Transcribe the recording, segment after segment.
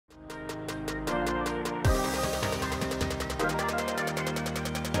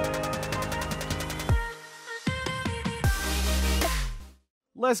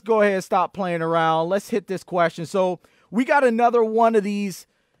let's go ahead and stop playing around. Let's hit this question. So we got another one of these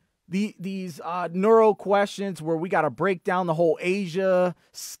neuro questions where we got to break down the whole ASIA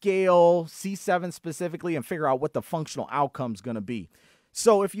scale, C7 specifically, and figure out what the functional outcome is going to be.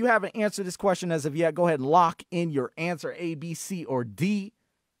 So if you haven't answered this question as of yet, go ahead and lock in your answer A, B, C, or D,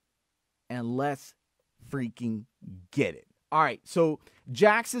 and let's freaking get it. All right, so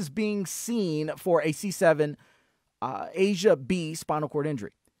Jax is being seen for a C7 ASIA B spinal cord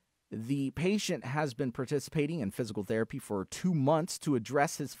injury. The patient has been participating in physical therapy for 2 months to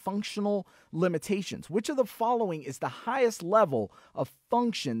address his functional limitations. Which of the following is the highest level of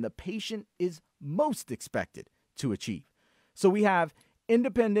function the patient is most expected to achieve? So we have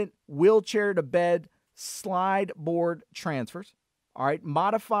independent wheelchair to bed slide board transfers. All right,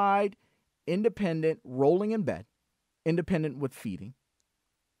 modified independent rolling in bed, independent with feeding,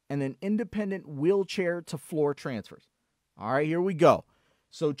 and then independent wheelchair to floor transfers. All right, here we go.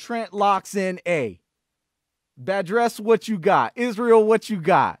 So Trent locks in A. Badress, what you got? Israel, what you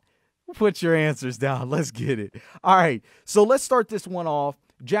got? Put your answers down. Let's get it. All right, so let's start this one off.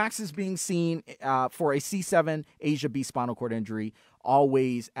 Jax is being seen for a C7 ASIA B spinal cord injury.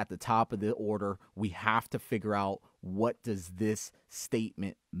 Always at the top of the order, we have to figure out, what does this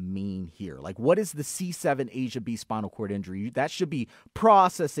statement mean here? Like, what is the C7 ASIA B spinal cord injury? That should be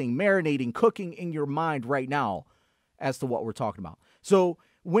processing, marinating, cooking in your mind right now as to what we're talking about. So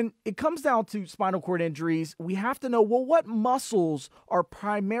when it comes down to spinal cord injuries, we have to know, well, what muscles are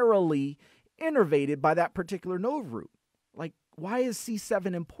primarily innervated by that particular nerve root? Like, why is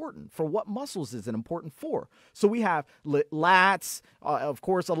C7 important? For what muscles is it important for? So we have lats. Of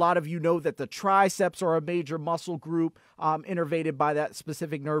course, a lot of you know that the triceps are a major muscle group innervated by that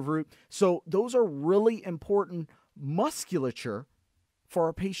specific nerve root. So those are really important musculature for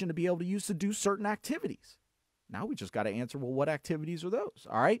a patient to be able to use to do certain activities. Now we just got to answer, well, what activities are those?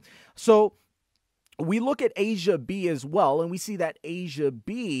 All right. So we look at ASIA B as well, and we see that ASIA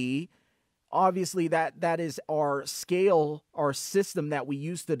B, obviously that is our scale, our system that we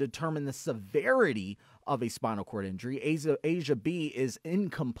use to determine the severity of a spinal cord injury. ASIA B is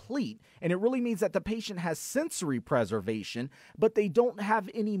incomplete, and it really means that the patient has sensory preservation, but they don't have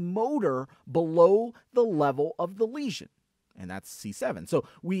any motor below the level of the lesion. And that's C7. So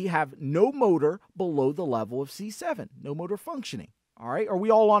we have no motor below the level of C7, no motor functioning. All right. Are we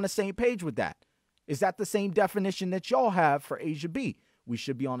all on the same page with that? Is that the same definition that y'all have for ASIA B? We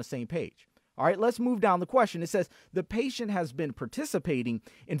should be on the same page. All right, let's move down the question. It says the patient has been participating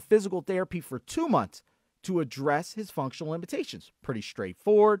in physical therapy for 2 months to address his functional limitations. Pretty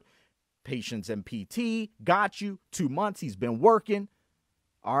straightforward. Patient's NPTE, got you. 2 months, he's been working.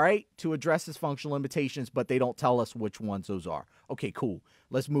 All right, to address his functional limitations, but they don't tell us which ones those are. Okay, cool.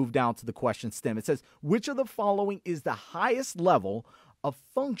 Let's move down to the question stem. It says, which of the following is the highest level of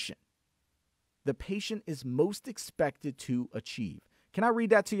function the patient is most expected to achieve? Can I read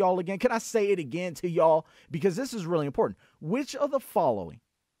that to y'all again? Can I say it again to y'all? Because this is really important. Which of the following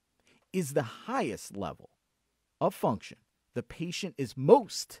is the highest level of function the patient is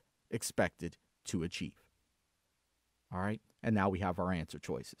most expected to achieve? All right. And now we have our answer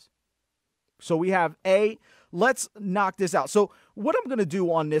choices. So we have A. Let's knock this out. So what I'm going to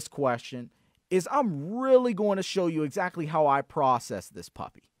do on this question is I'm really going to show you exactly how I process this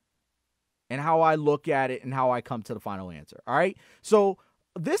puppy and how I look at it and how I come to the final answer. All right. So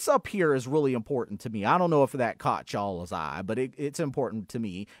this up here is really important to me. I don't know if that caught y'all's eye, but it's important to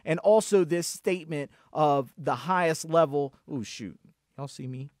me. And also this statement of the highest level. Oh, shoot. Y'all see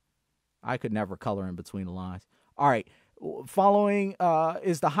me? I could never color in between the lines. All right. Following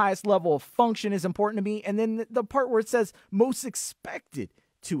is the highest level of function is important to me. And then the part where it says most expected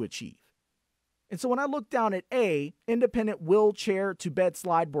to achieve. And so when I look down at A, independent wheelchair to bed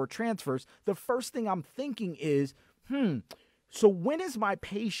slide board transfers, the first thing I'm thinking is, so when is my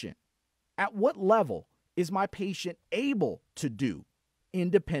patient, at what level is my patient able to do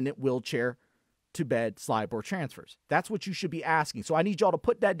independent wheelchair to bed slide board transfers? That's what you should be asking. So I need y'all to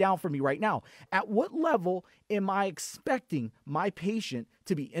put that down for me right now. At what level am I expecting my patient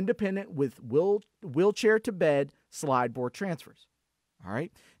to be independent with wheelchair to bed slide board transfers? All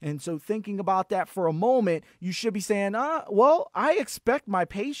right. And so thinking about that for a moment, you should be saying, well, I expect my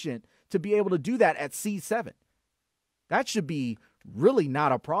patient to be able to do that at C7. That should be really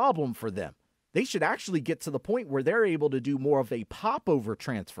not a problem for them. They should actually get to the point where they're able to do more of a popover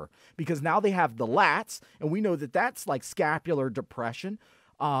transfer, because now they have the lats, and we know that that's like scapular depression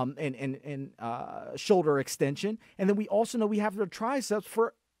and shoulder extension. And then we also know we have the triceps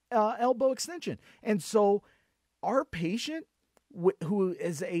for elbow extension. And so our patient who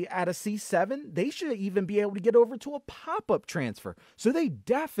is at a C7, they should even be able to get over to a pop-up transfer. So they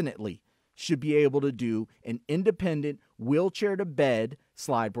definitely should be able to do an independent wheelchair to bed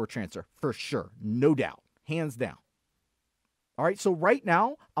slide board transfer for sure. No doubt. Hands down. All right. So right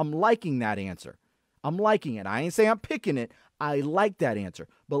now, I'm liking that answer. I'm liking it. I ain't saying I'm picking it. I like that answer.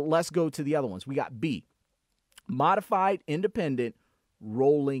 But let's go to the other ones. We got B, modified independent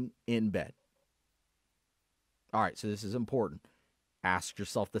rolling in bed. All right. So this is important. Ask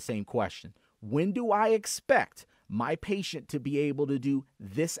yourself the same question. When do I expect my patient to be able to do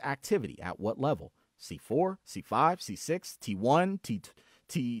this activity? At what level? C4, C5, C6, T1,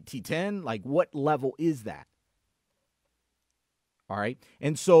 T10? Like, what level is that? All right.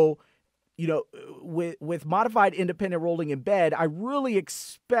 And so, you know, with modified independent rolling in bed, I really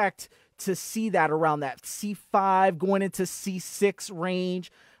expect to see that around that C5 going into C6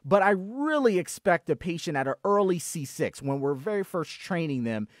 range. But I really expect a patient at an early C6, when we're very first training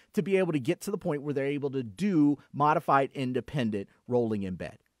them, to be able to get to the point where they're able to do modified independent rolling in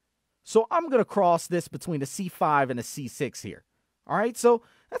bed. So I'm going to cross this between a C5 and a C6 here. All right, so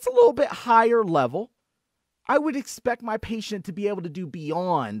that's a little bit higher level. I would expect my patient to be able to do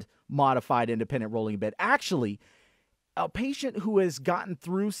beyond modified independent rolling in bed. Actually, a patient who has gotten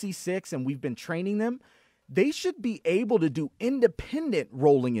through C6 and we've been training them, they should be able to do independent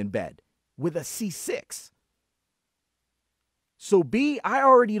rolling in bed with a C6. So B, I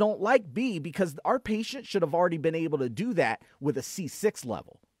already don't like B because our patient should have already been able to do that with a C6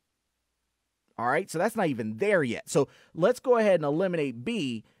 level. All right, so that's not even there yet. So let's go ahead and eliminate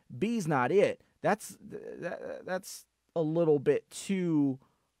B. B's not it. That's a little bit too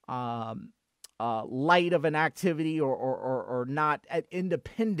light of an activity or not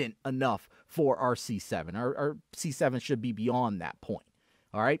independent enough for our C7. Our C7 should be beyond that point.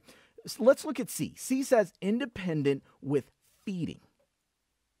 All right. So let's look at C. C says independent with feeding.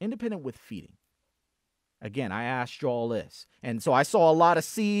 Independent with feeding. Again, I asked you all this. And so I saw a lot of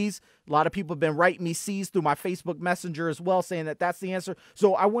C's. A lot of people have been writing me C's through my Facebook Messenger as well, saying that that's the answer.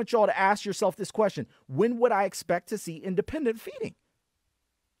 So I want y'all to ask yourself this question. When would I expect to see independent feeding?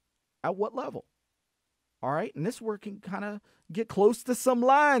 At what level? All right. And this is where it can kind of get close to some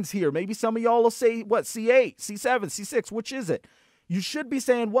lines here. Maybe some of y'all will say, what, C8, C7, C6, which is it? You should be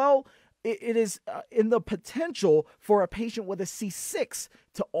saying, well, it is in the potential for a patient with a C6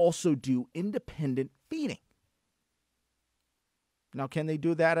 to also do independent feeding. Now, can they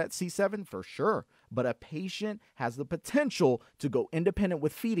do that at C7? For sure. But a patient has the potential to go independent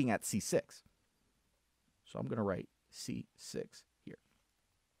with feeding at C6. So I'm going to write C6 here.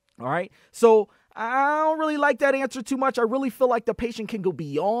 All right. So I don't really like that answer too much. I really feel like the patient can go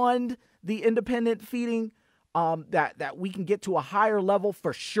beyond the independent feeding. That we can get to a higher level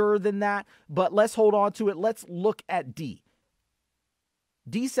for sure than that, but let's hold on to it. Let's look at D.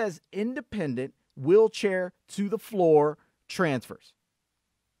 D says independent wheelchair to the floor transfers.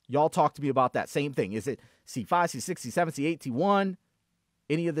 Y'all talk to me about that same thing. Is it C5, C6, C7, C8, T1,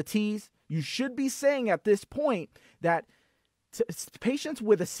 any of the T's? You should be saying at this point that patients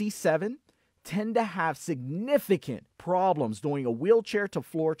with a C7 tend to have significant problems doing a wheelchair to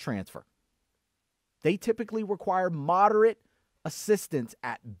floor transfer. They typically require moderate assistance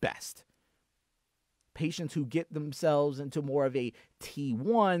at best. Patients who get themselves into more of a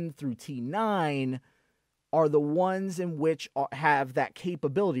T1 through T9 are the ones in which have that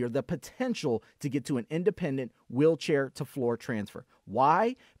capability or the potential to get to an independent wheelchair to floor transfer.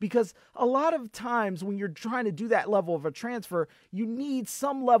 Why? Because a lot of times when you're trying to do that level of a transfer, you need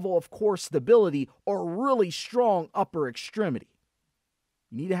some level of core stability or really strong upper extremity.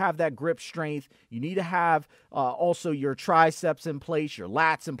 You need to have that grip strength. You need to have also your triceps in place, your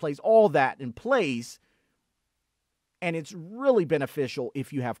lats in place, all that in place. And it's really beneficial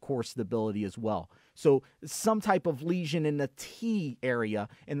if you have core stability as well. So some type of lesion in the T area,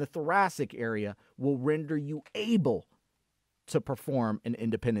 in the thoracic area, will render you able to perform an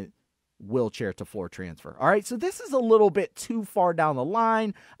independent wheelchair to floor transfer. All right, so this is a little bit too far down the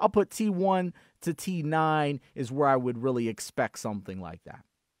line. I'll put T1 to T9 is where I would really expect something like that.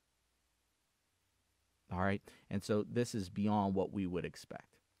 All right, and so this is beyond what we would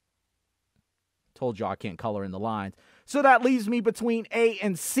expect. Told y'all I can't color in the lines. So that leaves me between A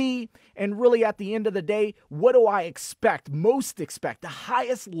and C. And really at the end of the day, what do I expect? Most expect. The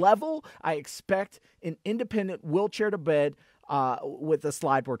highest level, I expect an independent wheelchair to bed with a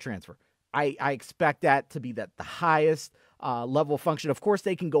slide board transfer. I expect that to be the highest level of function. Of course,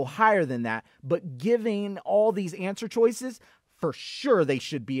 they can go higher than that. But giving all these answer choices, for sure they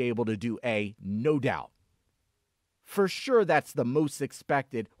should be able to do A, no doubt. For sure that's the most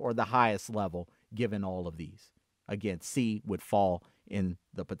expected or the highest level given all of these. Again, C would fall in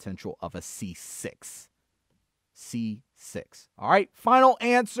the potential of a C6. C6. All right, final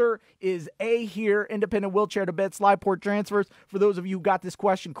answer is A here, independent wheelchair to bed slide port transfers. For those of you who got this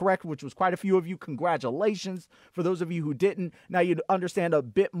question correct, which was quite a few of you, congratulations. For those of you who didn't, now you understand a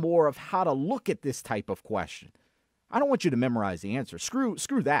bit more of how to look at this type of question. I don't want you to memorize the answer. Screw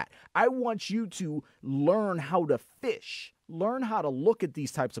that. I want you to learn how to fish, learn how to look at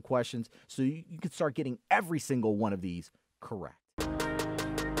these types of questions so you can start getting every single one of these correct.